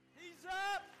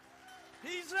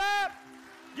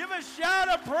Give a shout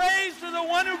of praise to the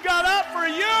one who got up for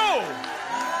you.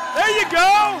 There you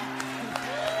go.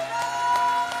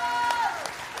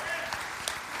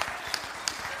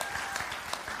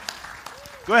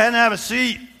 Go ahead and have a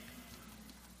seat.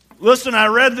 Listen, I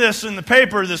read this in the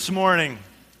paper this morning.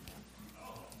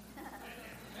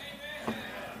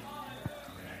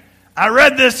 I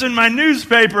read this in my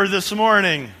newspaper this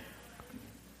morning.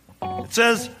 It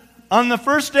says, on the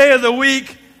first day of the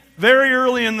week, very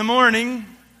early in the morning,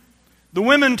 the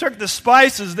women took the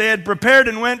spices they had prepared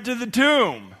and went to the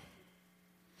tomb.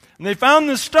 And they found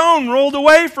the stone rolled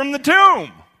away from the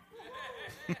tomb.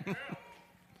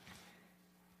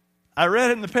 I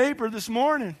read it in the paper this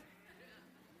morning.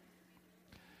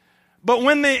 But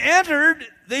when they entered,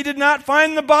 they did not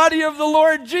find the body of the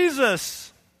Lord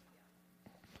Jesus.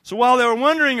 So while they were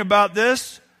wondering about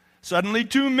this, suddenly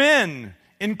two men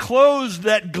in clothes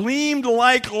that gleamed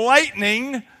like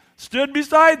lightning stood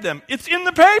beside them. It's in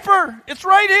the paper. It's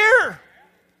right here.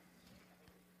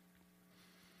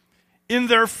 In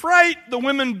their fright, the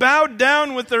women bowed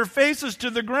down with their faces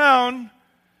to the ground.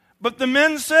 But the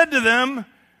men said to them,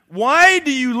 "Why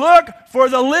do you look for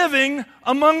the living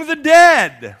among the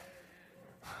dead?"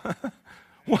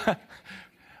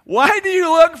 Why do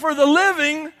you look for the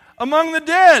living among the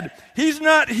dead? He's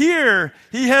not here.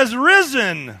 He has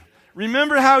risen.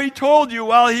 Remember how he told you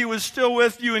while he was still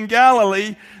with you in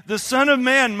Galilee, the Son of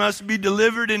Man must be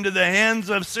delivered into the hands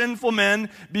of sinful men,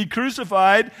 be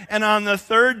crucified, and on the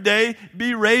third day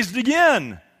be raised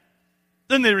again.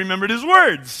 Then they remembered his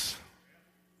words.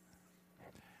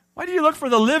 Why do you look for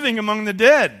the living among the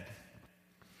dead?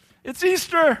 It's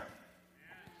Easter.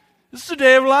 This is the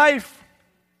day of life.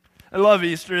 I love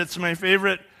Easter. It's my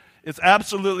favorite. It's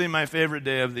absolutely my favorite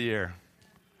day of the year.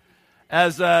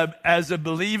 As a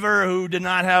believer who did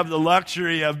not have the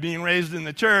luxury of being raised in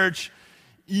the church,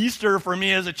 Easter for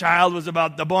me as a child was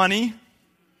about the bunny,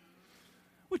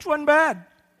 which wasn't bad.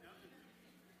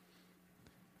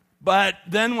 But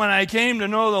then when I came to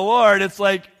know the Lord, it's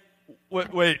like,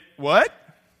 wait, what?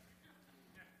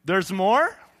 There's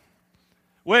more?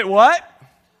 Wait, what?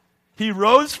 He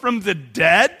rose from the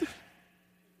dead?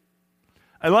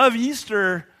 I love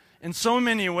Easter in so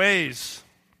many ways.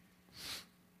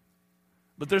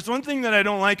 But there's one thing that I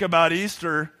don't like about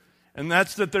Easter, and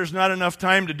that's that there's not enough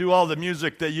time to do all the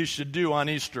music that you should do on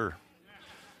Easter.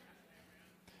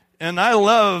 And I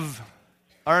love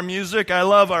our music. I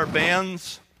love our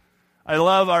bands. I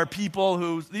love our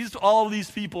people all these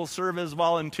people serve as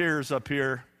volunteers up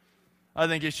here. I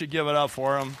think you should give it up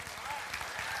for them.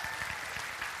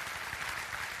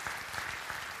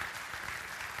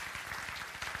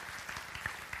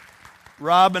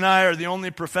 Rob and I are the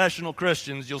only professional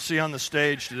Christians you'll see on the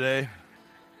stage today.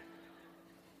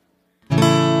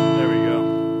 There we go.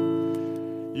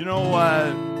 You know,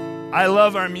 I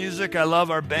love our music. I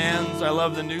love our bands. I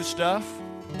love the new stuff.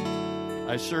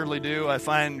 I certainly do. I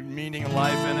find meaning and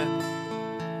life in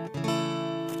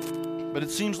it. But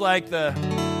it seems like the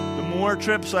more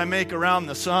trips I make around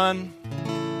the sun,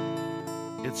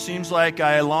 it seems like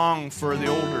I long for the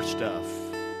older stuff.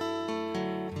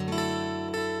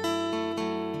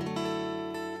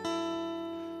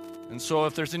 And so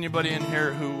if there's anybody in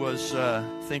here who was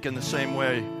thinking the same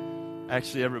way,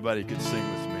 actually everybody could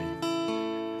sing with me.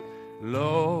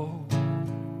 Lo,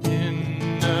 in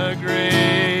the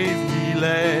grave he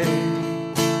lay,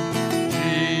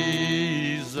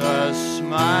 Jesus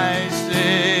my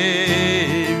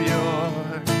Savior,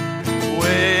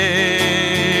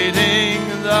 waiting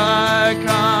the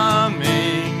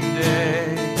coming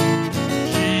day,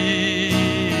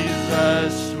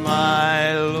 Jesus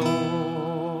my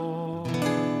Lord.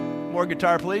 More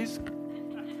guitar, please.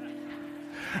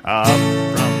 Up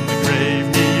from the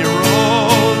grave he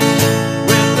arose,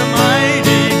 with the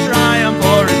mighty triumph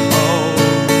for his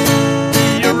foes.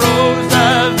 He arose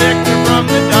a victor from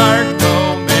the dark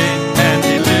domain, and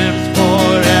he lives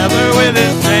forever with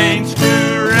his saints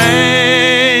to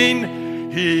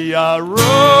reign. He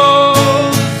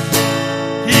arose,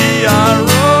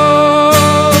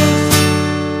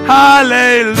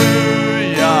 hallelujah,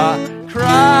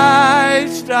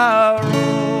 Christ arose.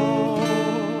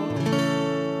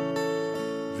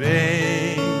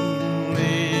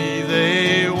 Vainly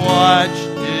they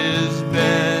watched his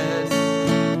bed,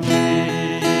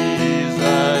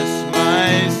 Jesus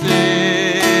my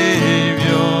Savior.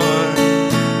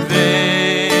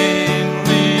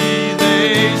 Vainly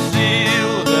they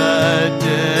seal the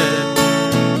dead,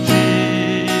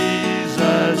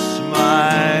 Jesus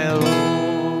my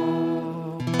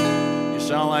Lord. You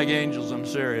sound like angels, I'm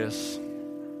serious.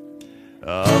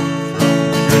 Up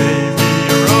from the grave he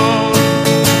arose,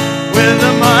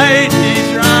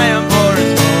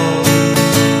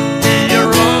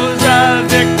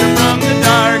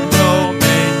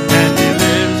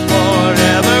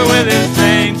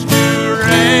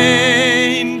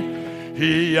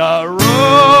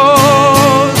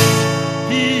 arose.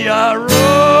 He arose.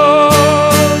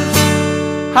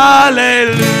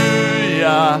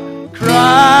 Hallelujah.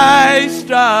 Christ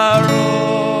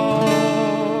arose.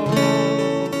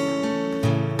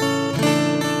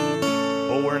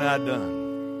 Oh, we're not done.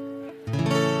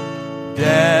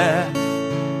 Death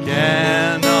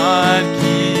cannot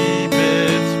keep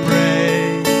its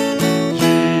prey.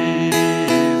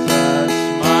 Jesus,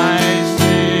 my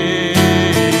Savior,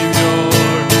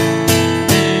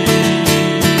 He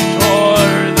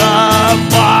tore the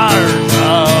bars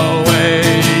away.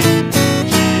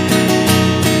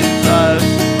 Jesus,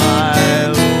 my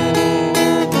Lord.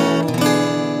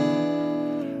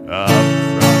 Up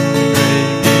from the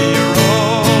grave He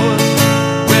arose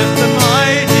with the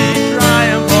mighty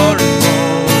triumph o'er His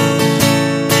foes.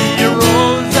 He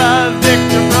arose a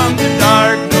victor from the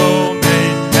dark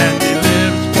domain, and He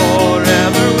lives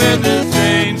forever with His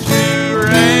saints to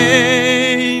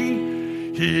reign.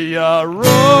 He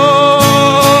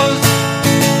arose.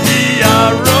 He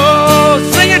arose.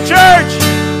 Sing it, church.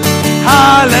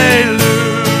 Hallelujah.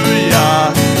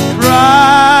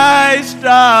 Christ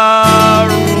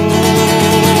arose.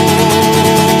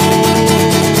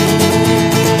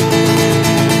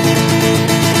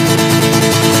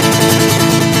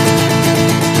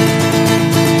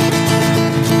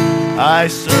 I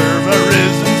serve a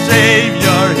risen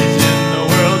Savior, He's in the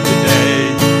world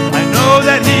today. I know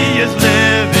that He is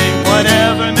living,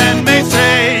 whatever men may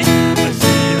say. I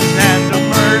see His hand of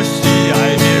mercy,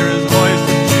 I hear His voice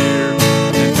of cheer.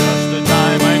 In just the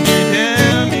time I need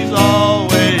Him, He's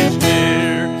always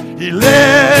near. He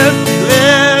lives,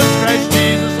 Christ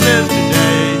Jesus lives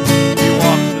today. He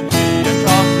walks with me and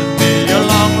talks with me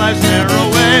along life's narrow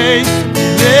way. He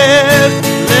lives,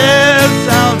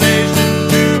 salvation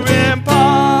to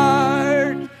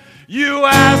impart. You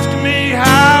ask me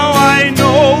how I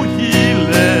know He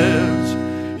lives.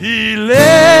 He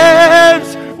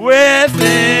lives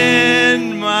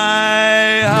within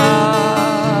my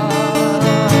heart.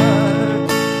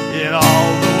 In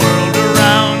all the world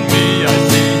around me, I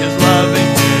see His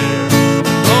loving care.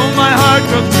 Though my heart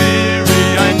grows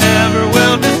weary, I never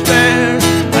will despair.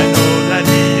 I know that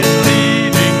He is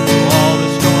leading through all the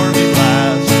stormy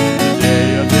blast. The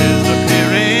day of His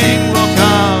appearing will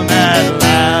come at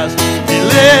last. He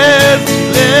lives,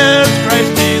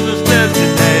 Christ Jesus lives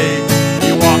today.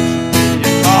 He walks with me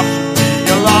and talks with me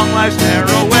along life's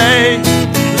narrow way. He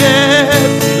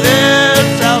lives,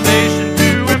 salvation to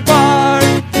impart.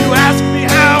 You ask me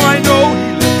how I know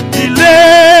He lives. He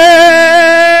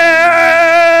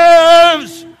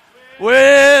lives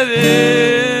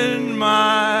within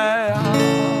my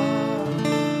heart.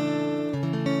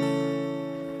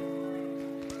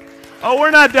 Oh,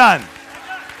 we're not done.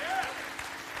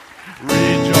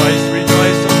 Rejoice,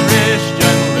 rejoice, O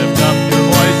Christian, lift up your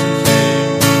voice and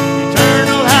sing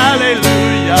eternal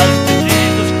hallelujahs to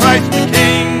Jesus Christ the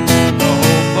King, the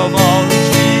hope of all who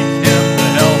seek Him, the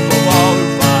help of all who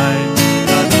find.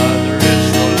 None other is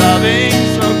so loving,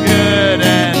 so good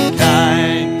and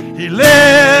kind. He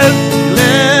lives,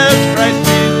 Christ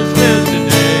Jesus lives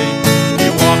today. He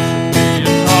walks with me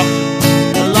and talks with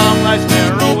me along life's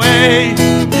narrow way.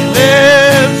 He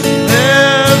lives,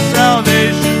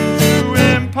 salvation to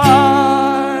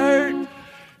impart.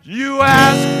 You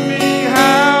ask me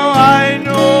how I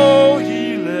know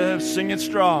He lives. Sing it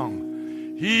strong.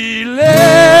 He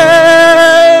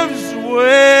lives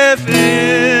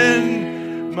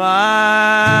within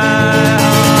my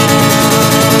heart.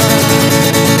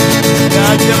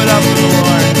 God, give it up for the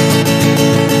Lord.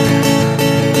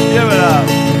 Give it up.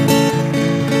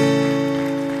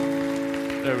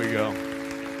 There we go.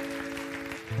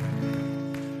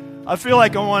 I feel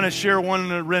like I want to share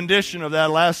one rendition of that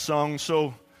last song.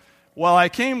 So while I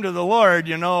came to the Lord,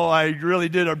 I really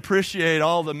did appreciate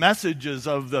all the messages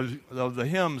of the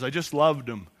hymns. I just loved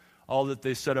them, all that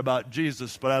they said about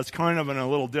Jesus. But I was kind of in a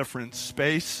little different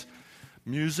space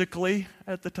musically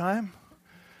at the time.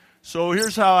 So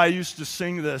here's how I used to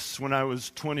sing this when I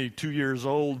was 22 years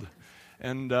old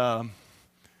and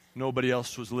nobody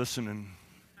else was listening.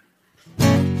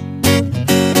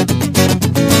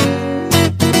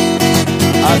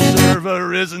 I serve a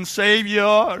risen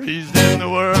Savior, He's in the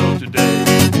world today.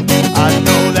 I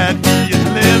know that He is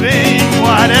living,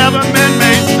 whatever men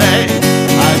may say.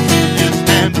 I see His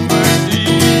hand of mercy,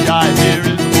 I hear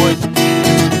His voice of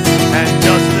peace. And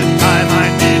just the time I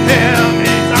need Him,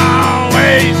 He's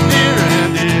always near,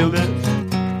 and He lives.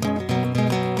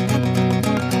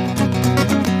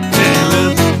 He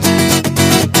lives.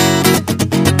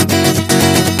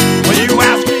 When you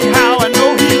ask me how I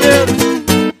know He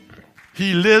lives,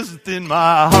 He lives in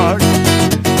my heart.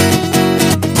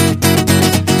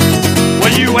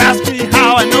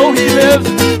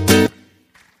 lives.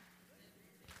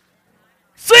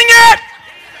 Sing it!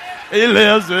 He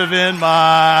lives within my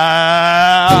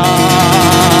heart.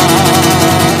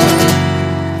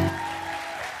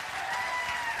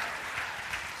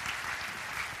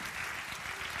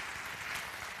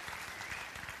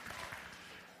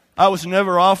 I was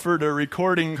never offered a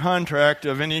recording contract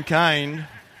of any kind.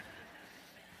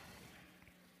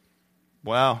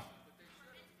 Wow.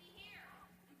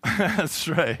 That's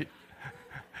right.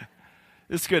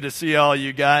 It's good to see all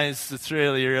you guys. It's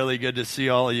really, really good to see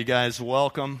all of you guys.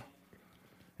 Welcome.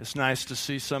 It's nice to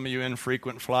see some of you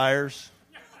infrequent flyers.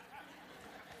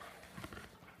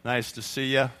 Nice to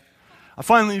see you. I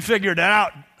finally figured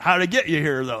out how to get you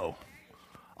here, though.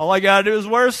 All I got to do is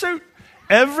wear a suit.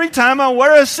 Every time I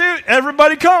wear a suit,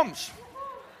 everybody comes.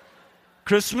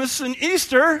 Christmas and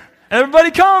Easter,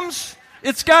 everybody comes.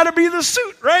 It's got to be the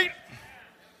suit, right?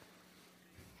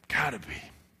 Got to be.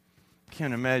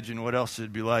 Can't imagine what else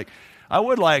it'd be like. I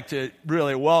would like to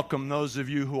really welcome those of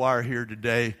you who are here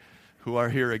today, who are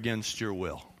here against your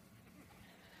will.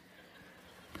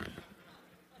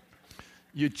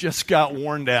 You just got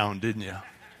worn down, didn't you?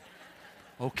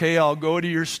 Okay, I'll go to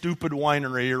your stupid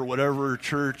winery or whatever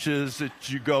church is that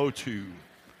you go to.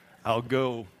 I'll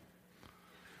go.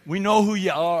 We know who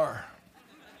you are.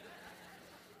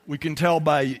 We can tell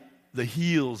by the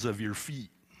heels of your feet.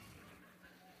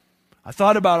 I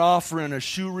thought about offering a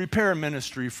shoe repair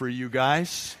ministry for you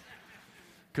guys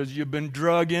because you've been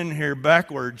drug in here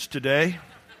backwards today.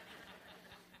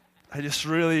 I just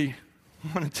really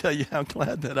want to tell you how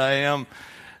glad that I am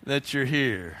that you're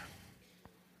here.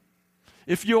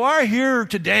 If you are here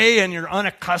today and you're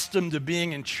unaccustomed to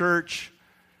being in church,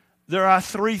 there are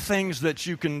 3 things that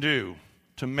you can do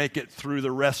to make it through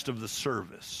the rest of the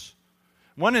service.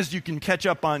 One is you can catch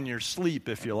up on your sleep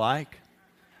if you like.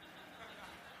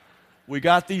 We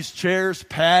got these chairs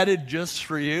padded just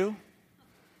for you.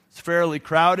 It's fairly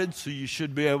crowded, so you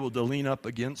should be able to lean up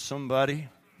against somebody.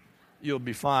 You'll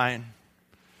be fine.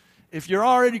 If you're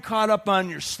already caught up on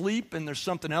your sleep and there's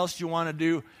something else you want to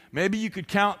do, maybe you could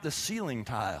count the ceiling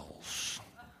tiles.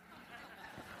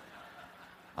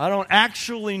 I don't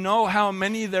actually know how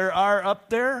many there are up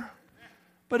there,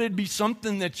 but it'd be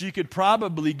something that you could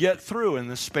probably get through in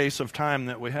the space of time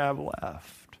that we have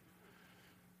left.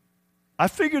 I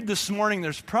figured this morning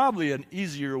there's probably an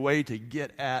easier way to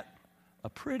get at a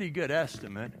pretty good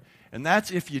estimate, and that's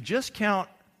if you just count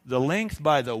the length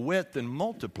by the width and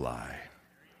multiply.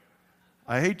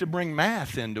 I hate to bring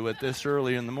math into it this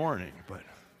early in the morning, but...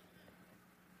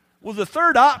 Well, the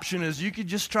third option is you could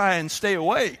just try and stay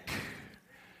awake.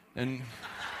 And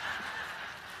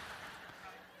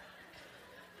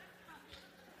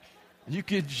you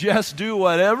could just do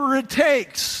whatever it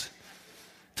takes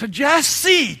to just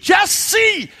see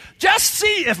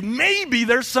if maybe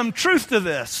there's some truth to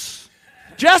this.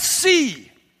 Just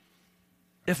see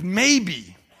if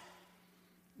maybe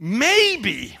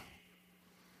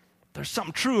there's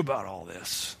something true about all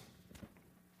this.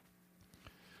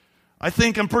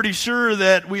 I'm pretty sure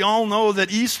that we all know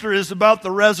that Easter is about the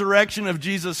resurrection of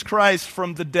Jesus Christ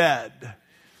from the dead.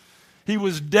 He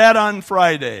was dead on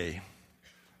Friday.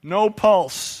 No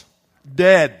pulse.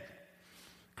 Dead.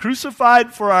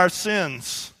 Crucified for our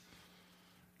sins.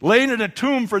 Laid in a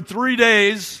tomb for 3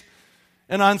 days.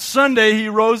 And on Sunday he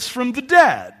rose from the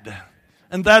dead.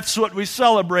 And that's what we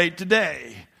celebrate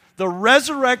today. The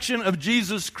resurrection of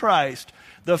Jesus Christ.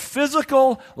 The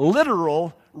physical,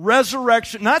 literal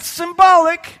resurrection, not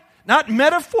symbolic, not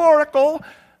metaphorical,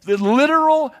 the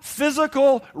literal,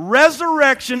 physical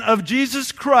resurrection of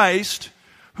Jesus Christ,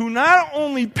 who not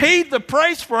only paid the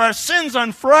price for our sins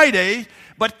on Friday,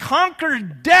 but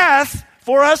conquered death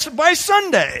for us by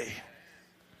Sunday.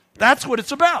 That's what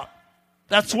it's about.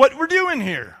 That's what we're doing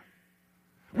here.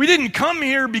 We didn't come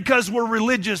here because we're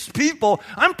religious people.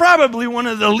 I'm probably one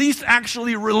of the least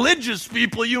actually religious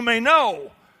people you may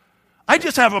know. I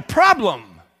just have a problem.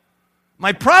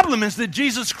 My problem is that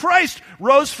Jesus Christ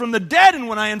rose from the dead, and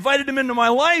when I invited him into my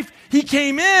life, he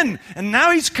came in, and now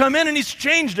he's come in and he's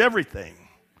changed everything.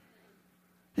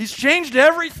 He's changed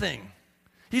everything.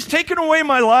 He's taken away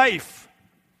my life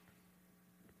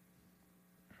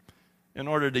in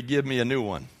order to give me a new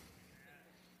one.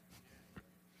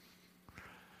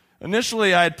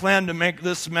 Initially, I had planned to make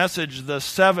this message the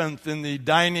 7th in the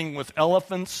Dining with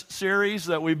Elephants series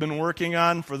that we've been working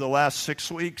on for the last 6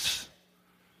 weeks.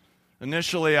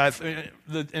 Initially,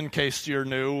 in case you're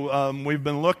new, we've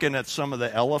been looking at some of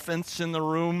the elephants in the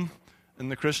room in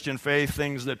the Christian faith,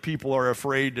 things that people are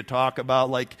afraid to talk about,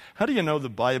 like how do you know the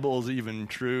Bible is even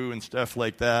true and stuff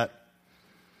like that.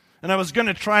 And I was going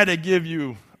to try to give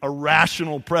you a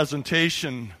rational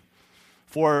presentation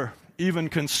for even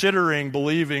considering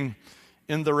believing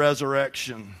in the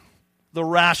resurrection, the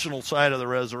rational side of the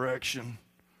resurrection.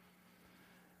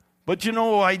 But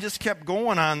I just kept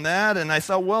going on that, and I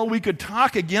thought, well, we could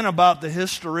talk again about the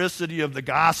historicity of the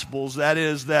Gospels. That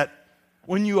is, that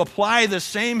when you apply the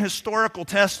same historical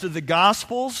test to the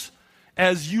Gospels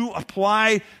as you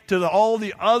apply to all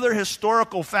the other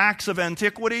historical facts of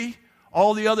antiquity,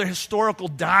 all the other historical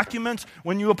documents,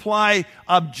 when you apply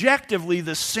objectively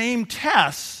the same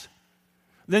tests,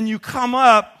 then you come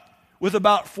up with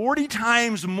about 40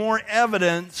 times more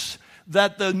evidence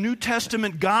that the New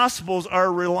Testament Gospels are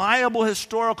a reliable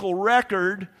historical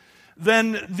record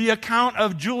than the account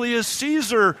of Julius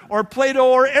Caesar or Plato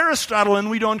or Aristotle, and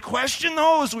we don't question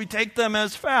those, we take them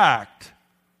as fact.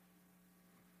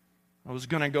 I was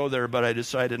going to go there, but I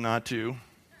decided not to.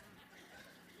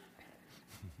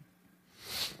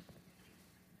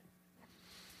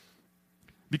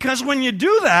 Because when you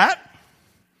do that,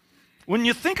 when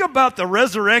you think about the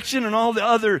resurrection and all the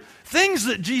other things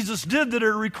that Jesus did that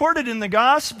are recorded in the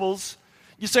Gospels,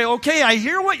 you say, okay, I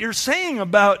hear what you're saying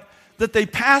about that they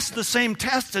passed the same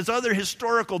test as other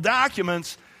historical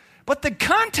documents, but the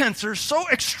contents are so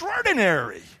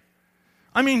extraordinary.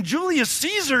 I mean, Julius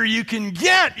Caesar you can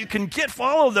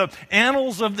follow the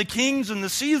annals of the kings and the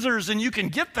Caesars, and you can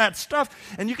get that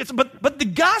stuff, and you can, but the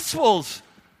Gospels,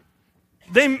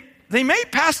 they may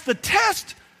pass the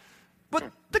test, but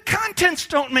the contents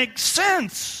don't make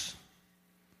sense.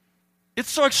 It's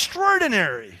so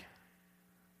extraordinary.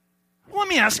 Let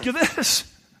me ask you this.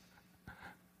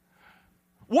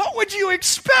 What would you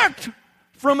expect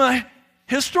from a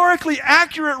historically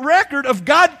accurate record of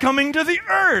God coming to the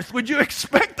earth? Would you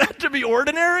expect that to be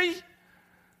ordinary?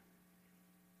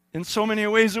 In so many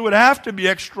ways it would have to be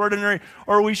extraordinary,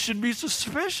 or we should be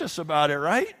suspicious about it,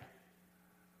 right?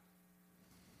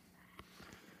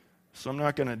 So I'm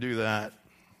not going to do that.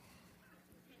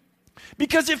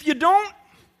 Because if you don't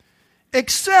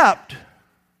accept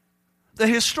the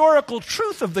historical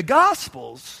truth of the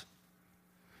Gospels,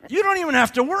 you don't even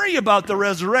have to worry about the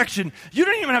resurrection. You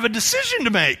don't even have a decision to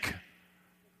make.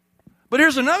 But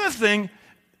here's another thing.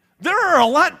 There are a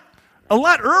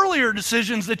lot earlier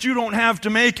decisions that you don't have to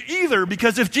make either,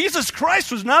 because if Jesus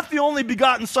Christ was not the only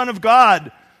begotten Son of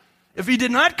God, if he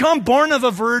did not come born of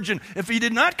a virgin, if he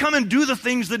did not come and do the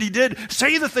things that he did,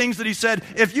 say the things that he said,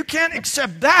 if you can't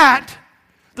accept that,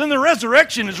 then the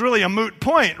resurrection is really a moot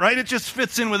point, right? It just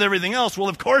fits in with everything else. Well,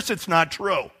 of course it's not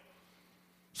true.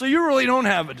 So you really don't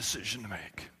have a decision to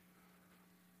make.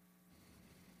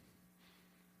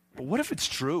 But what if it's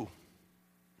true?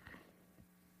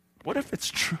 What if it's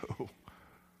true?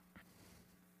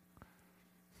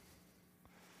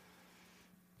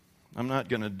 I'm not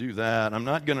going to do that. I'm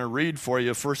not going to read for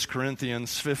you 1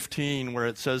 Corinthians 15 where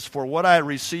it says, "For what I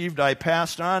received I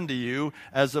passed on to you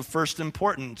as of first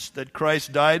importance, that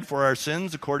Christ died for our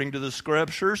sins according to the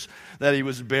Scriptures, that he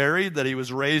was buried, that he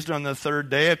was raised on the third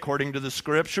day according to the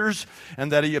Scriptures,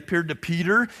 and that he appeared to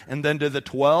Peter and then to the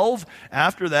 12.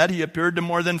 After that he appeared to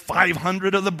more than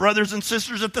 500 of the brothers and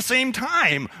sisters at the same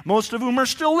time, most of whom are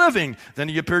still living. Then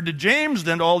he appeared to James,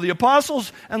 then to all the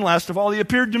apostles, and last of all he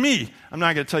appeared to me." I'm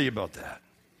not going to tell you about that.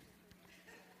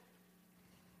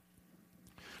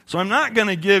 So I'm not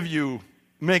going to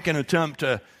make an attempt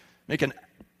to make an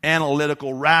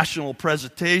analytical, rational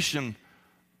presentation,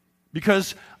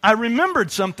 because I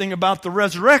remembered something about the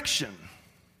resurrection.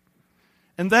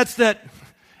 And that's that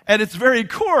at its very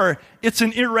core, it's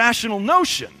an irrational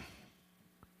notion.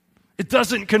 It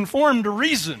doesn't conform to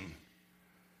reason.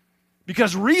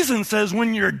 Because reason says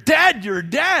when you're dead,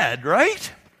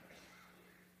 right?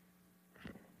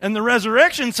 And the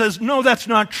resurrection says, no, that's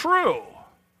not true.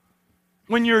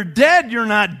 When you're dead, you're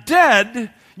not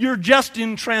dead. You're just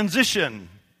in transition.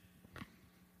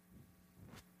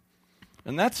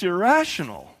 And that's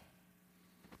irrational.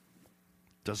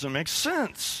 Doesn't make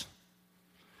sense.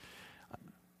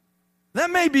 That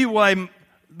may be why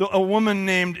a woman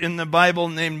in the Bible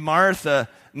named Martha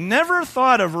never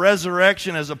thought of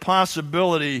resurrection as a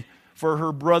possibility for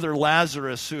her brother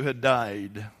Lazarus who had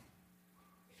died.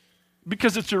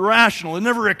 Because it's irrational. It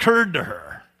never occurred to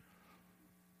her.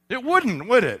 It wouldn't,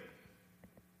 would it?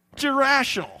 It's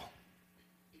irrational.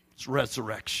 It's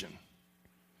resurrection.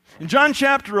 In John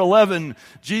chapter 11,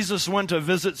 Jesus went to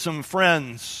visit some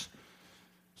friends,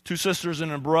 two sisters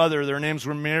and a brother. Their names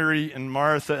were Mary and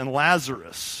Martha and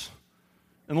Lazarus.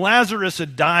 And Lazarus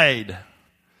had died.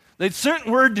 They'd sent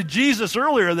word to Jesus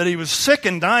earlier that he was sick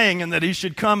and dying and that he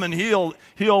should come and heal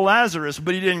Lazarus,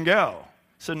 but he didn't go.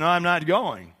 He said, "No, I'm not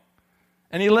going."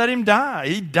 And he let him die.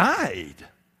 He died.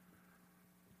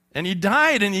 And he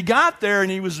died, and he got there,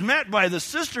 and he was met by the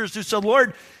sisters who said,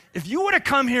 Lord, if you would have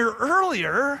come here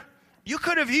earlier, you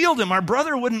could have healed him. Our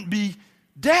brother wouldn't be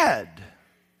dead.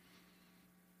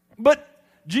 But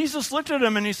Jesus looked at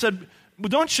him and he said, well,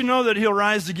 don't you know that he'll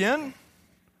rise again?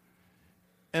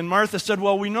 And Martha said,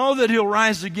 well, we know that he'll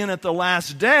rise again at the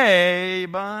last day,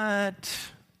 but...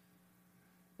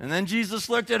 And then Jesus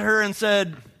looked at her and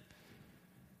said,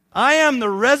 I am the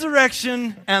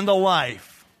resurrection and the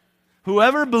life.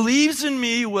 Whoever believes in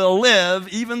me will live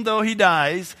even though he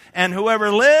dies, and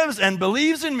whoever lives and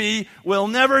believes in me will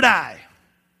never die.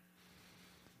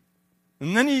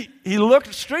 And then he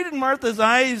looked straight in Martha's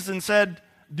eyes and said,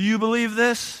 do you believe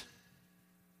this?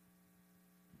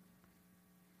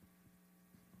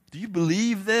 Do you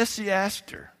believe this? He asked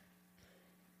her.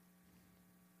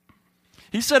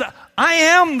 He said, I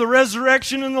am the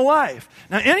resurrection and the life.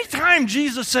 Now, anytime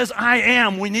Jesus says, I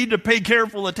am, we need to pay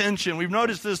careful attention. We've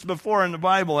noticed this before in the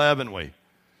Bible, haven't we?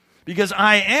 Because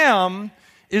I am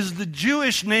is the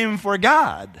Jewish name for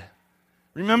God.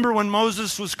 Remember when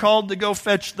Moses was called to go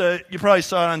fetch you probably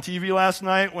saw it on TV last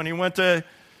night, when he went to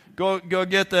go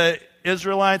get the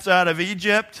Israelites out of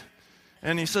Egypt?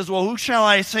 And he says, well, who shall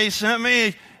I say sent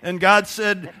me? And God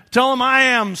said, tell him I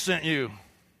am sent you.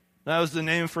 That was the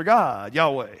name for God,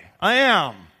 Yahweh. I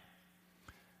am.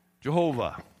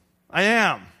 Jehovah. I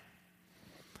am.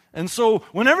 And so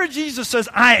whenever Jesus says,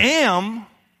 I am,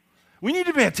 we need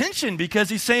to pay attention because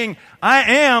he's saying, I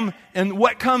am, and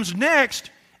what comes next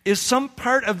is some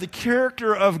part of the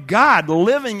character of God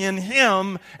living in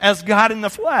him as God in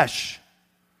the flesh.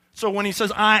 So when he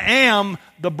says, I am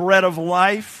the bread of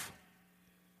life,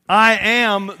 I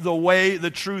am the way, the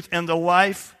truth, and the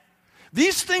life,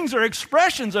 these things are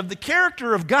expressions of the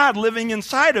character of God living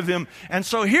inside of him. And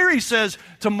so here he says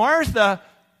to Martha,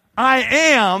 I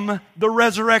am the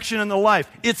resurrection and the life.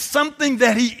 It's something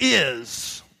that he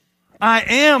is. I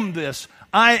am this.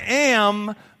 I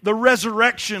am the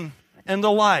resurrection and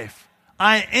the life.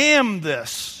 I am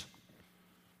this.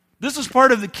 This is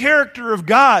part of the character of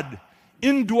God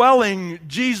indwelling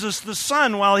Jesus the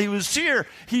Son while he was here.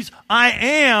 I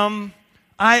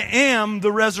am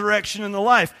the resurrection and the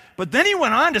life. But then he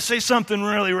went on to say something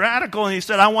really radical, and he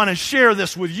said, I want to share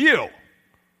this with you.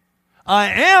 I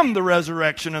am the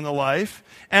resurrection and the life,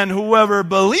 and whoever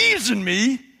believes in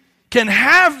me can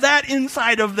have that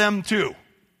inside of them too.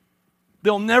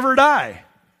 They'll never die.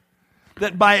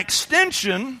 That by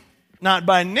extension, not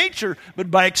by nature, but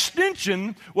by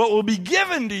extension, what will be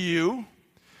given to you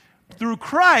through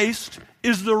Christ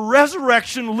is the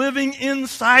resurrection living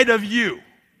inside of you.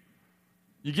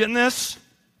 You getting this?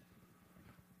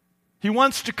 He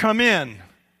wants to come in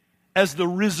as the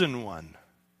risen one.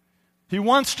 He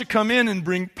wants to come in and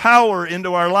bring power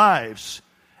into our lives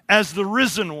as the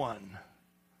risen one.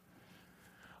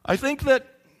 I think that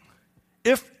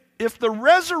if the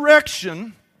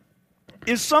resurrection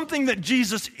is something that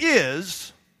Jesus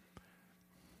is,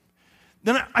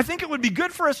 then I think it would be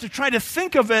good for us to try to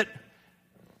think of it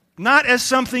not as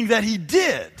something that he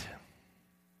did.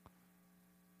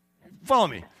 Follow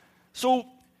me. So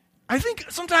I think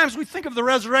sometimes we think of the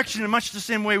resurrection in much the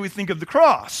same way we think of the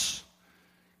cross.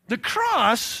 The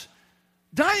cross,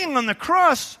 dying on the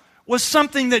cross, was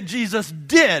something that Jesus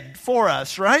did for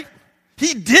us, right?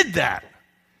 He did that.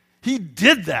 He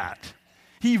did that.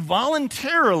 He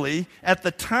voluntarily, at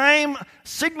the time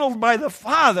signaled by the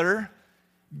Father,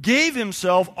 gave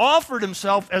himself, offered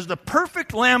himself as the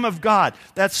perfect Lamb of God.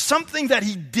 That's something that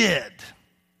he did.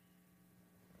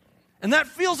 And that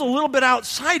feels a little bit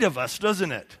outside of us,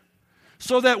 doesn't it?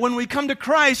 So that when we come to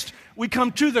Christ, we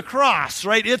come to the cross,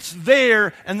 right? It's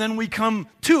there, and then we come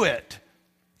to it.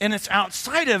 And it's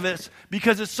outside of us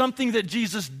because it's something that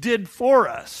Jesus did for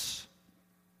us.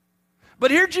 But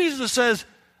here Jesus says,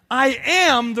 I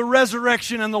am the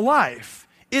resurrection and the life.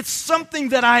 It's something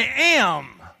that I am.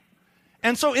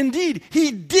 And so indeed,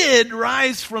 he did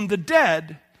rise from the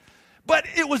dead, but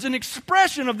it was an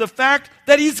expression of the fact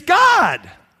that he's God.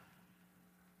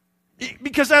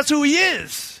 Because that's who he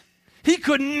is. He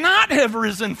could not have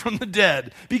risen from the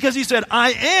dead because he said,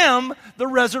 I am the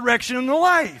resurrection and the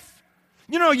life.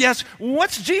 You know, yes,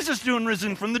 what's Jesus doing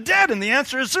risen from the dead? And the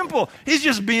answer is simple. He's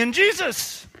just being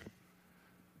Jesus.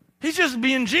 He's just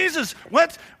being Jesus.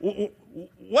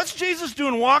 What's Jesus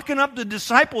doing walking up to the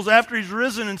disciples after he's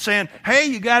risen and saying, hey,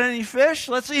 you got any fish?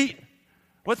 Let's eat.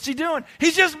 What's he doing?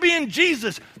 He's just being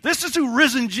Jesus. This is who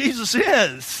risen Jesus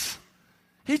is.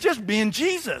 He's just being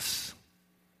Jesus.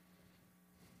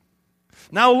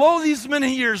 Now, lo, these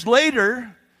many years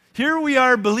later, here we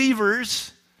are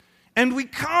believers, and we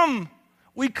come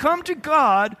to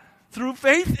God through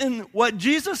faith in what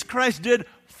Jesus Christ did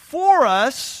for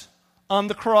us on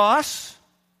the cross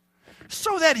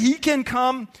so that he can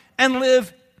come and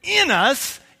live in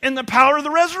us in the power of the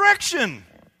resurrection.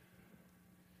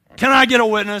 Can I get a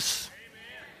witness?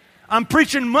 Amen. I'm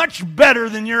preaching much better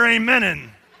than you're amening.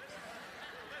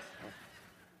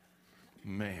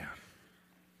 Man.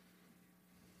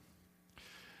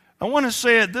 I want to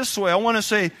say it this way. I want to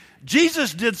say,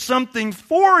 Jesus did something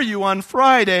for you on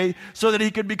Friday so that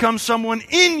he could become someone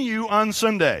in you on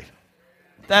Sunday.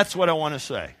 That's what I want to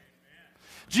say.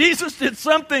 Jesus did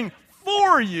something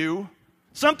for you,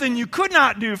 something you could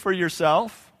not do for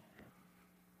yourself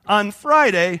on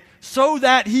Friday, so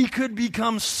that he could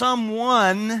become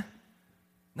someone,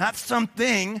 not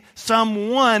something,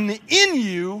 someone in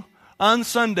you on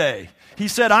Sunday. He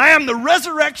said, I am the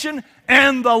resurrection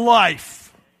and the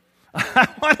life. I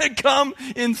want to come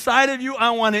inside of you.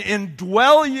 I want to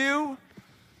indwell you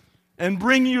and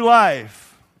bring you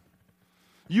life.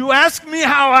 You ask me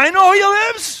how I know he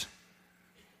lives?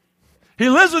 He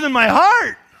lives within my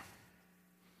heart.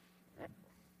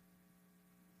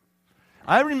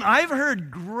 I've heard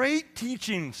great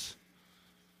teachings,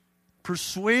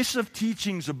 persuasive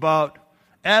teachings about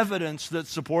evidence that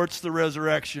supports the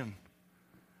resurrection.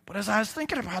 But as I was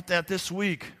thinking about that this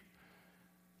week,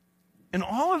 and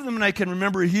all of them I can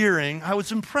remember hearing, I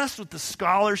was impressed with the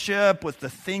scholarship, with the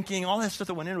thinking, all that stuff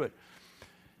that went into it.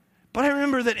 But I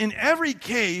remember that in every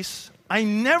case, I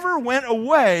never went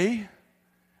away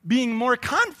being more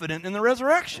confident in the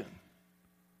resurrection.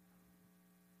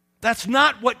 That's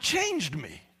not what changed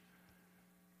me.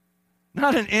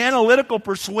 Not an analytical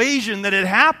persuasion that it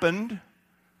happened,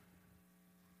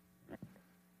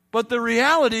 but the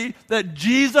reality that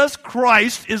Jesus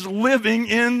Christ is living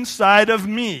inside of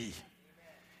me.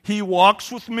 He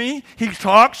walks with me, he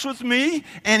talks with me,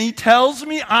 and he tells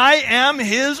me I am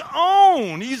his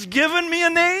own. He's given me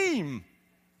a name.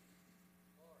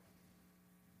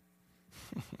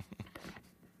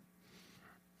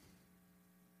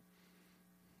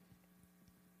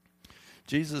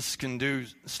 Jesus can do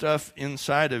stuff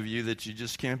inside of you that you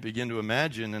just can't begin to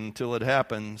imagine until it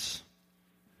happens.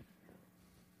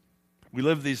 We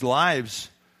live these lives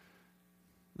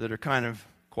that are kind of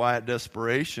quiet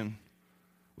desperation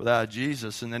without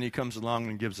Jesus, and then he comes along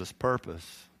and gives us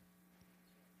purpose.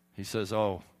 He says,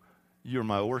 oh, you're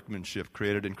my workmanship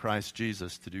created in Christ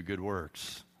Jesus to do good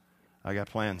works. I got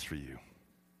plans for you.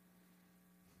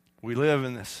 We live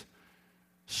in this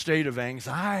state of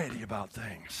anxiety about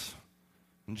things.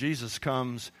 And Jesus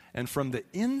comes, and from the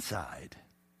inside,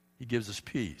 he gives us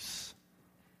peace.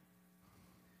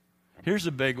 Here's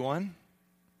a big one.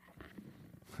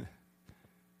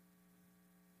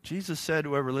 Jesus said,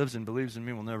 whoever lives and believes in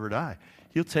me will never die.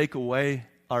 He'll take away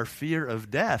our fear of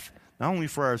death, not only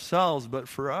for ourselves, but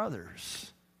for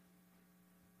others.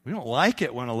 We don't like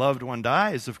it when a loved one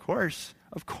dies, of course.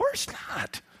 Of course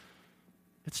not.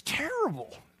 It's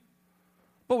terrible.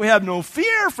 But we have no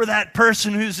fear for that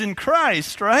person who's in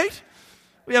Christ, right?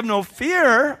 We have no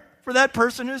fear for that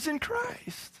person who's in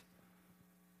Christ.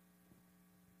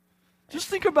 Just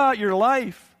think about your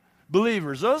life,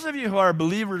 believers. Those of you who are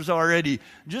believers already,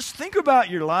 just think about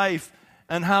your life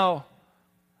and how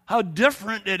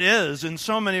different it is in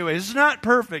so many ways. It's not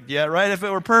perfect yet, right? If it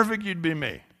were perfect, you'd be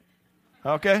me.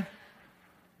 Okay?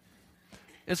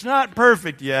 It's not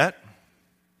perfect yet,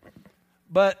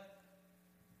 but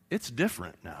it's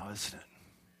different now, isn't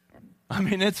it? I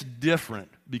mean, it's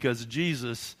different because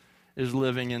Jesus is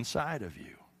living inside of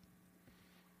you.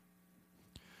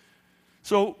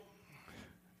 So,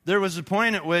 there was a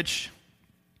point at which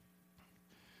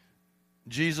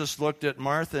Jesus looked at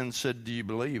Martha and said, do you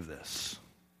believe this?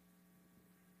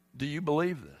 Do you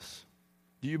believe this?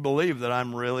 Do you believe that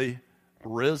I'm really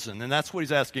risen? And that's what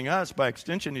he's asking us. By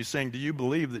extension, he's saying, do you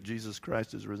believe that Jesus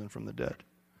Christ is risen from the dead?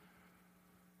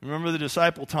 Remember the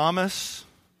disciple Thomas?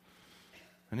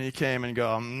 And he came and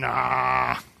go,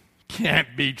 nah,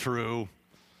 can't be true.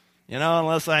 You know,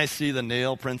 unless I see the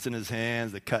nail prints in his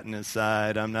hands, the cut in his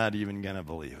side, I'm not even going to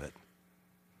believe it.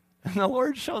 And the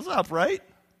Lord shows up, right?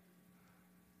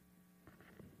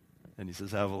 And he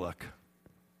says, have a look.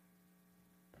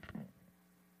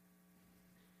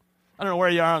 I don't know where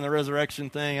you are on the resurrection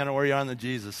thing. I don't know where you are on the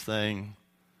Jesus thing.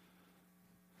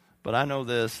 But I know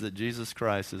this, that Jesus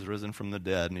Christ is risen from the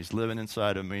dead, and he's living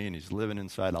inside of me, and he's living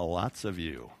inside of lots of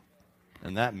you.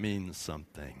 And that means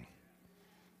something.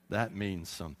 That means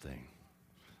something.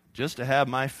 Just to have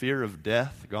my fear of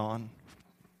death gone.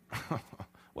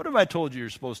 What have I told you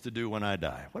you're supposed to do when I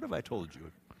die? What have I told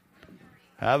you?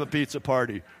 Have a pizza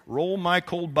party. Roll my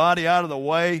cold body out of the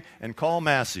way and call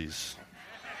Massey's.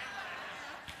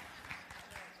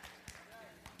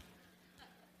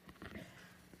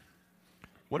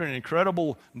 What an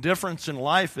incredible difference in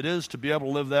life it is to be able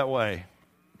to live that way.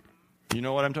 You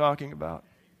know what I'm talking about?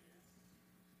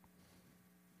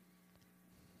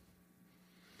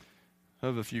 I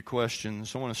have a few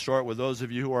questions. I want to start with those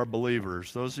of you who are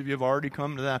believers. Those of you who have already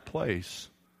come to that place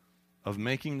of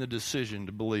making the decision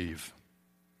to believe.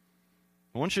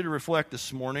 I want you to reflect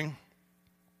this morning.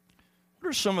 What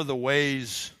are some of the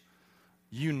ways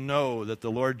you know that the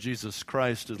Lord Jesus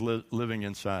Christ is living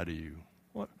inside of you?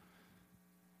 What?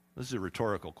 These are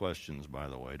rhetorical questions, by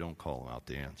the way. Don't call them out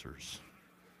the answers.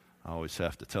 I always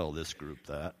have to tell this group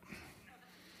that.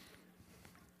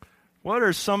 What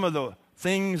are some of the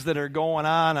things that are going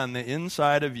on the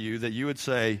inside of you that you would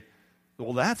say,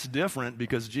 well, that's different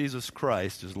because Jesus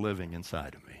Christ is living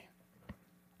inside of me?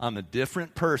 I'm a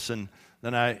different person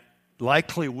than I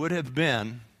likely would have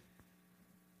been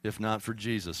if not for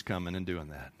Jesus coming and doing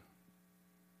that.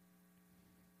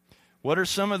 What are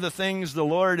some of the things the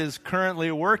Lord is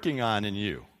currently working on in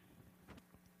you?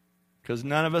 Because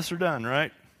none of us are done,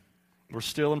 right? We're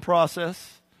still in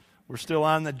process. We're still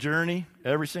on the journey,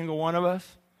 every single one of us.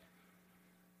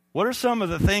 What are some of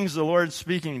the things the Lord's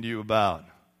speaking to you about?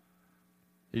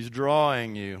 He's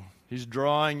drawing you. He's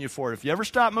drawing you forward. If you ever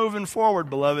stop moving forward,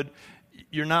 beloved,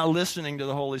 you're not listening to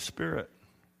the Holy Spirit.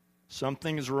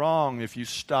 Something is wrong if you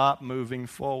stop moving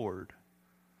forward.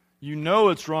 You know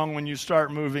it's wrong when you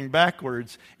start moving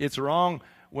backwards. It's wrong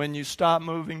when you stop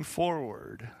moving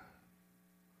forward.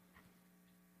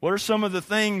 What are some of the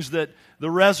things that the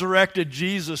resurrected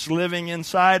Jesus living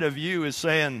inside of you is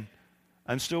saying,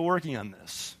 I'm still working on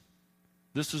this.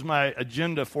 This is my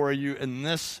agenda for you in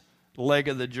this leg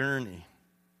of the journey.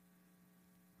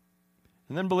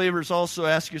 And then believers, also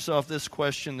ask yourself this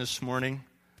question this morning.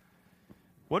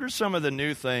 What are some of the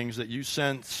new things that you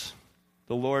sense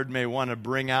the Lord may want to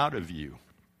bring out of you?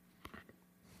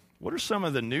 What are some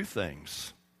of the new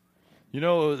things? You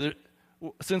know,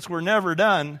 since we're never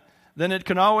done, then it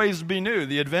can always be new.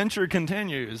 The adventure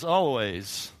continues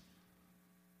always.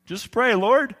 Just pray,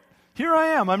 Lord, here I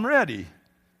am, I'm ready.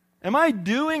 Am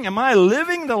I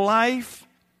living the life,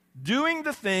 doing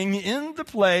the thing in the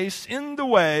place, in the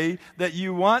way that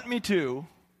you want me to?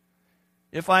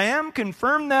 If I am,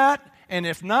 confirm that. And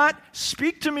if not,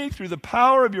 speak to me through the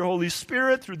power of your Holy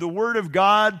Spirit, through the Word of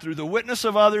God, through the witness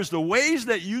of others, the ways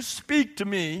that you speak to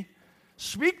me,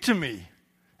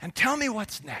 and tell me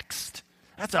what's next.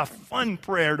 That's a fun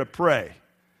prayer to pray.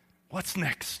 What's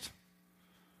next?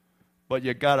 But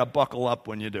you got to buckle up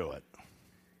when you do it.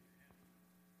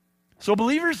 So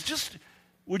believers,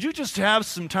 would you just have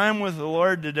some time with the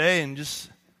Lord today and just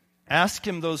ask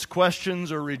Him those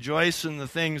questions or rejoice in the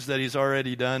things that He's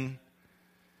already done?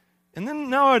 And then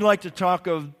now I'd like to talk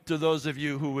to those of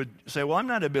you who would say, well, I'm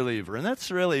not a believer. And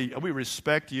that's really, we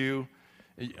respect you.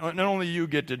 Not only you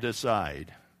get to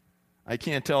decide. I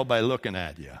can't tell by looking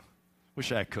at you.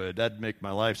 Wish I could. That'd make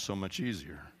my life so much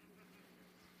easier.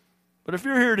 But if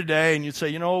you're here today and you'd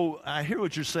say, I hear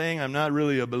what you're saying, I'm not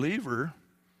really a believer.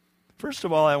 First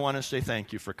of all, I want to say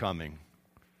thank you for coming.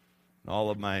 All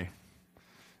of my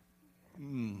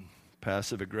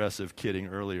passive-aggressive kidding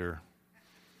earlier.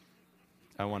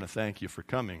 I want to thank you for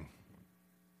coming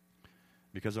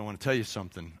because I want to tell you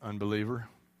something, unbeliever.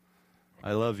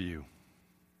 I love you.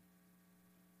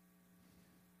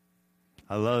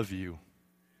 I love you.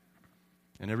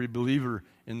 And every believer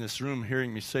in this room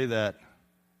hearing me say that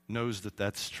knows that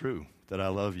that's true, that I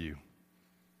love you.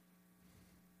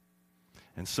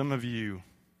 And some of you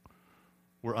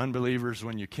were unbelievers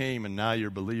when you came and now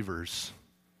you're believers.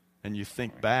 And you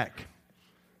think back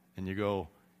and you go,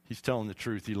 He's telling the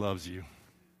truth, He loves you.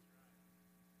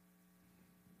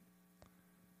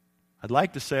 I'd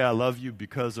like to say I love you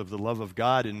because of the love of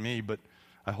God in me, but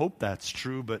I hope that's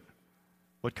true. But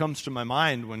what comes to my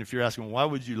mind if you're asking, why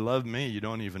would you love me? You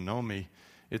don't even know me.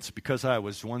 It's because I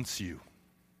was once you.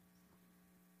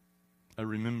 I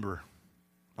remember.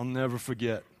 I'll never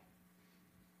forget.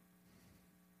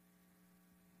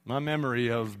 My memory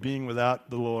of being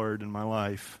without the Lord in my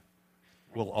life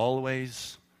will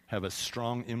always have a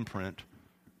strong imprint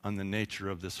on the nature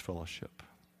of this fellowship.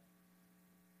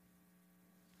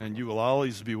 And you will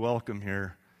always be welcome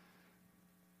here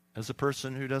as a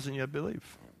person who doesn't yet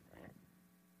believe,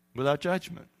 without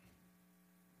judgment.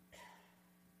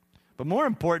 But more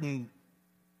important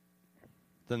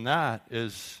than that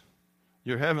is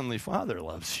your Heavenly Father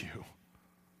loves you.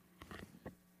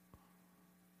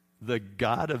 The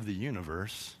God of the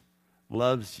universe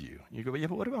loves you. You go, yeah,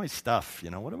 but what about my stuff?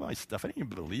 What about my stuff? I don't even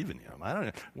believe in Him. I don't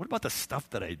know. What about the stuff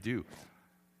that I do?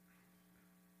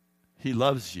 He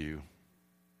loves you.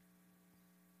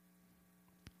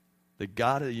 The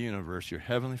God of the universe, your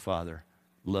Heavenly Father,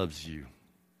 loves you.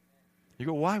 You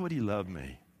go, why would he love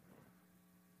me?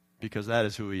 Because that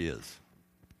is who he is.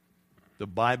 The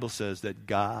Bible says that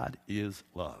God is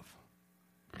love.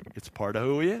 It's part of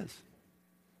who he is.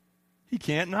 He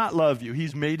can't not love you.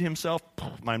 He's made himself,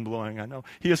 mind-blowing, I know.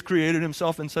 He has created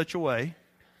himself in such a way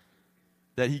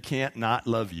that he can't not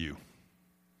love you.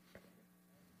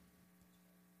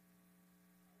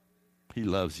 He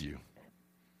loves you.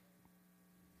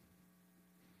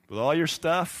 With all your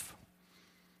stuff,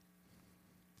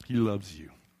 he loves you.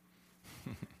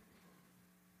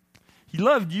 He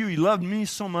loved you. He loved me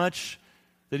so much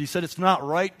that he said it's not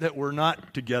right that we're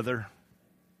not together.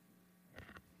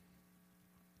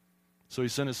 So he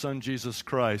sent his son Jesus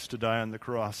Christ to die on the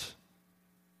cross.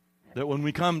 That when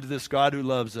we come to this God who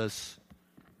loves us,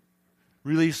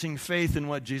 releasing faith in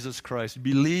what Jesus Christ,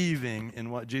 believing in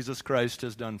what Jesus Christ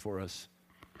has done for us,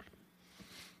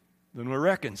 then we're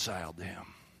reconciled to him.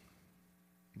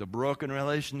 The broken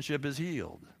relationship is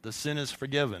healed. The sin is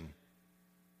forgiven.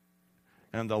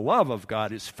 And the love of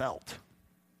God is felt.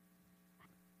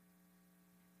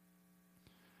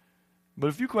 But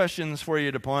a few questions for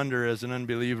you to ponder as an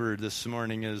unbeliever this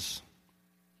morning is,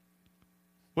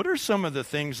 what are some of the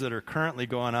things that are currently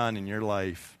going on in your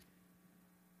life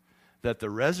that the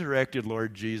resurrected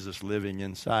Lord Jesus living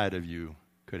inside of you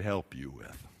could help you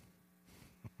with?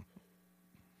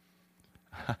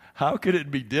 How could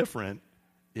it be different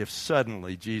if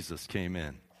suddenly Jesus came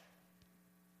in?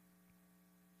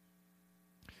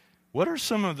 What are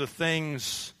some of the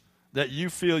things that you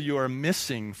feel you are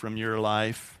missing from your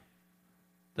life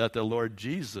that the Lord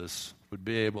Jesus would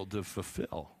be able to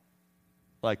fulfill?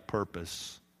 Like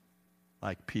purpose,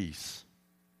 like peace,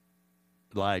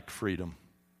 like freedom.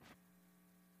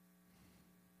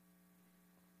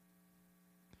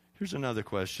 Here's another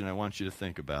question I want you to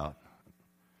think about.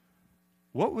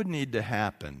 What would need to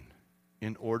happen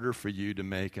in order for you to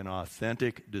make an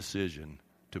authentic decision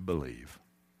to believe?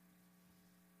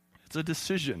 It's a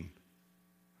decision.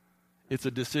 It's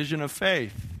a decision of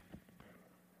faith.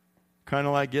 Kind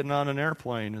of like getting on an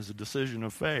airplane is a decision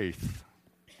of faith.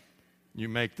 You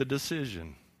make the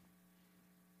decision.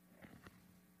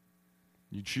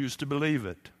 You choose to believe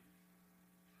it.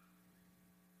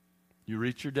 You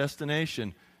reach your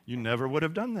destination. You never would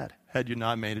have done that had you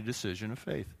not made a decision of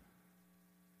faith.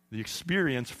 The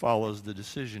experience follows the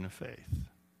decision of faith.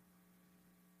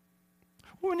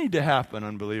 What would need to happen,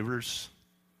 unbelievers?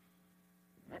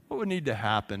 What would need to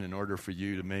happen in order for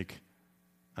you to make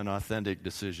an authentic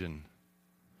decision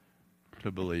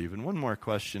to believe? And one more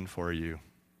question for you,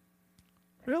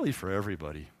 really for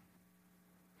everybody.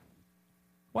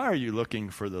 Why are you looking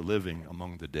for the living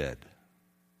among the dead?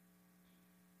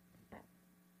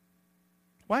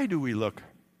 Why do we look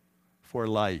for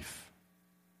life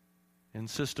in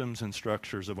systems and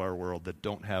structures of our world that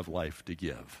don't have life to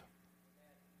give?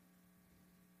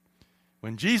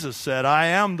 When Jesus said, I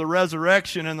am the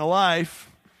resurrection and the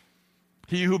life,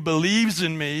 he who believes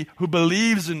in me, who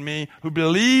believes in me, who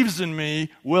believes in me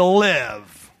will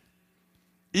live,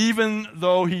 even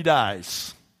though he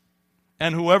dies.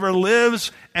 And whoever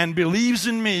lives and believes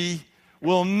in me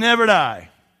will never die.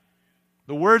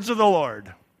 The words of the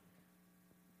Lord.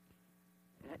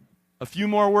 A few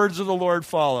more words of the Lord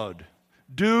followed.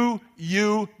 Do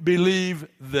you believe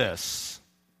this?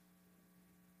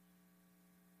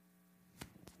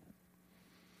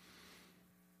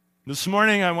 This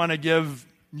morning I want to give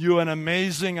you an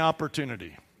amazing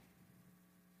opportunity.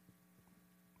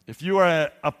 If you are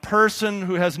a person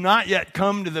who has not yet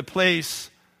come to the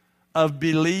place of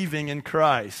believing in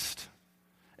Christ,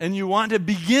 and you want to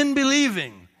begin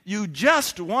believing, you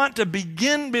just want to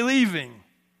begin believing,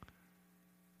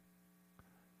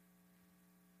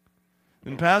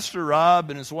 then Pastor Rob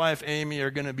and his wife Amy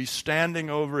are going to be standing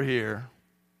over here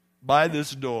by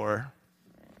this door,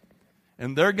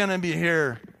 and they're going to be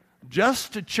here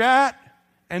just to chat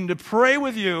and to pray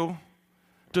with you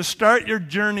to start your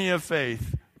journey of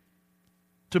faith,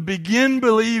 to begin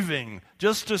believing,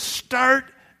 just to start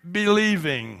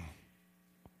believing.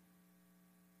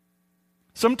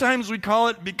 Sometimes we call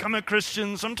it become a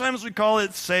Christian, sometimes we call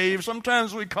it saved,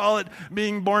 sometimes we call it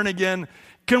being born again.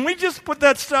 Can we just put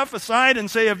that stuff aside and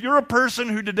say, if you're a person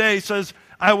who today says,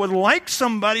 I would like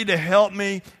somebody to help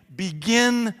me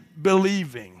begin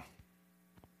believing.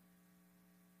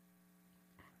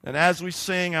 And as we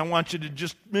sing, I want you to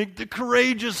just make the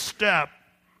courageous step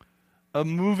of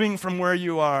moving from where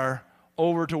you are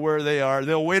over to where they are.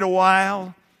 They'll wait a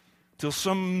while till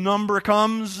some number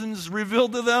comes and is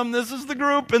revealed to them. This is the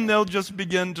group, and they'll just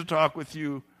begin to talk with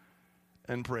you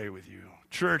and pray with you.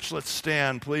 Church, let's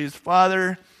stand, please.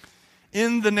 Father,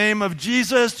 in the name of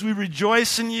Jesus, we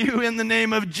rejoice in you. In the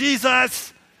name of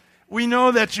Jesus, We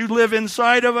know that you live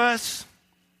inside of us.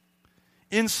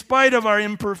 In spite of our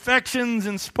imperfections,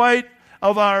 in spite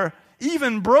of our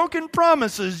even broken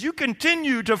promises, you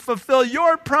continue to fulfill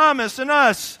your promise in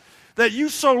us that you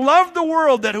so love the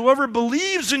world that whoever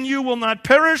believes in you will not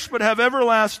perish but have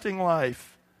everlasting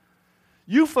life.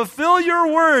 You fulfill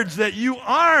your words that you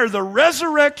are the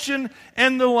resurrection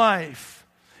and the life.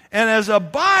 And as a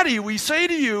body, we say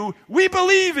to you, we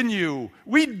believe in you.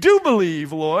 We do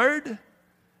believe, Lord.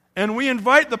 And we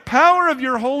invite the power of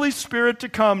your Holy Spirit to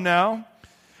come now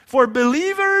for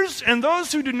believers and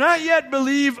those who do not yet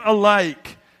believe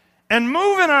alike. And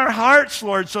move in our hearts,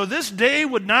 Lord, so this day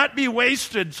would not be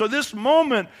wasted, so this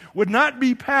moment would not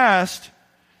be passed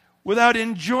without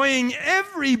enjoying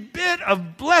every bit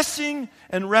of blessing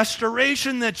and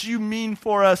restoration that you mean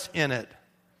for us in it.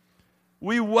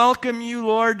 We welcome you,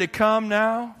 Lord, to come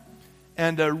now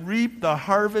and to reap the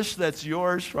harvest that's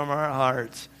yours from our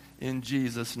hearts. In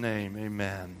Jesus' name,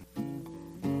 amen.